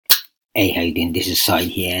Hey, how you doing? This is Side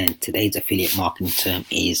here, and today's affiliate marketing term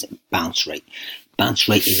is bounce rate. Bounce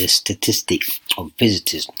rate is a statistic of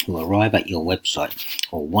visitors who arrive at your website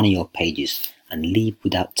or one of your pages and leave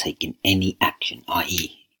without taking any action,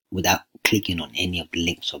 i.e., without clicking on any of the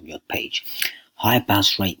links of your page. Higher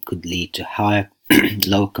bounce rate could lead to higher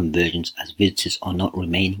lower conversions as visitors are not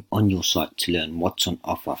remaining on your site to learn what's on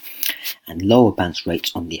offer, and lower bounce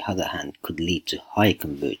rates on the other hand could lead to higher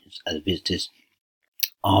conversions as visitors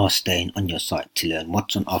are staying on your site to learn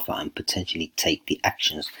what's on offer and potentially take the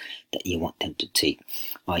actions that you want them to take,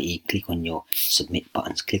 i.e. click on your submit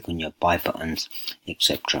buttons, click on your buy buttons,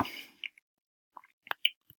 etc.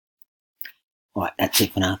 Alright, that's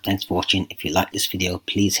it for now. Thanks for watching. If you like this video,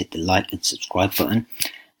 please hit the like and subscribe button.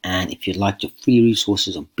 And if you'd like the free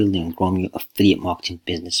resources on building and growing your affiliate marketing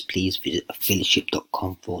business, please visit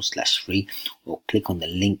affiliateship.com/free or click on the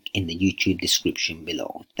link in the YouTube description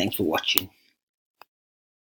below. Thanks for watching.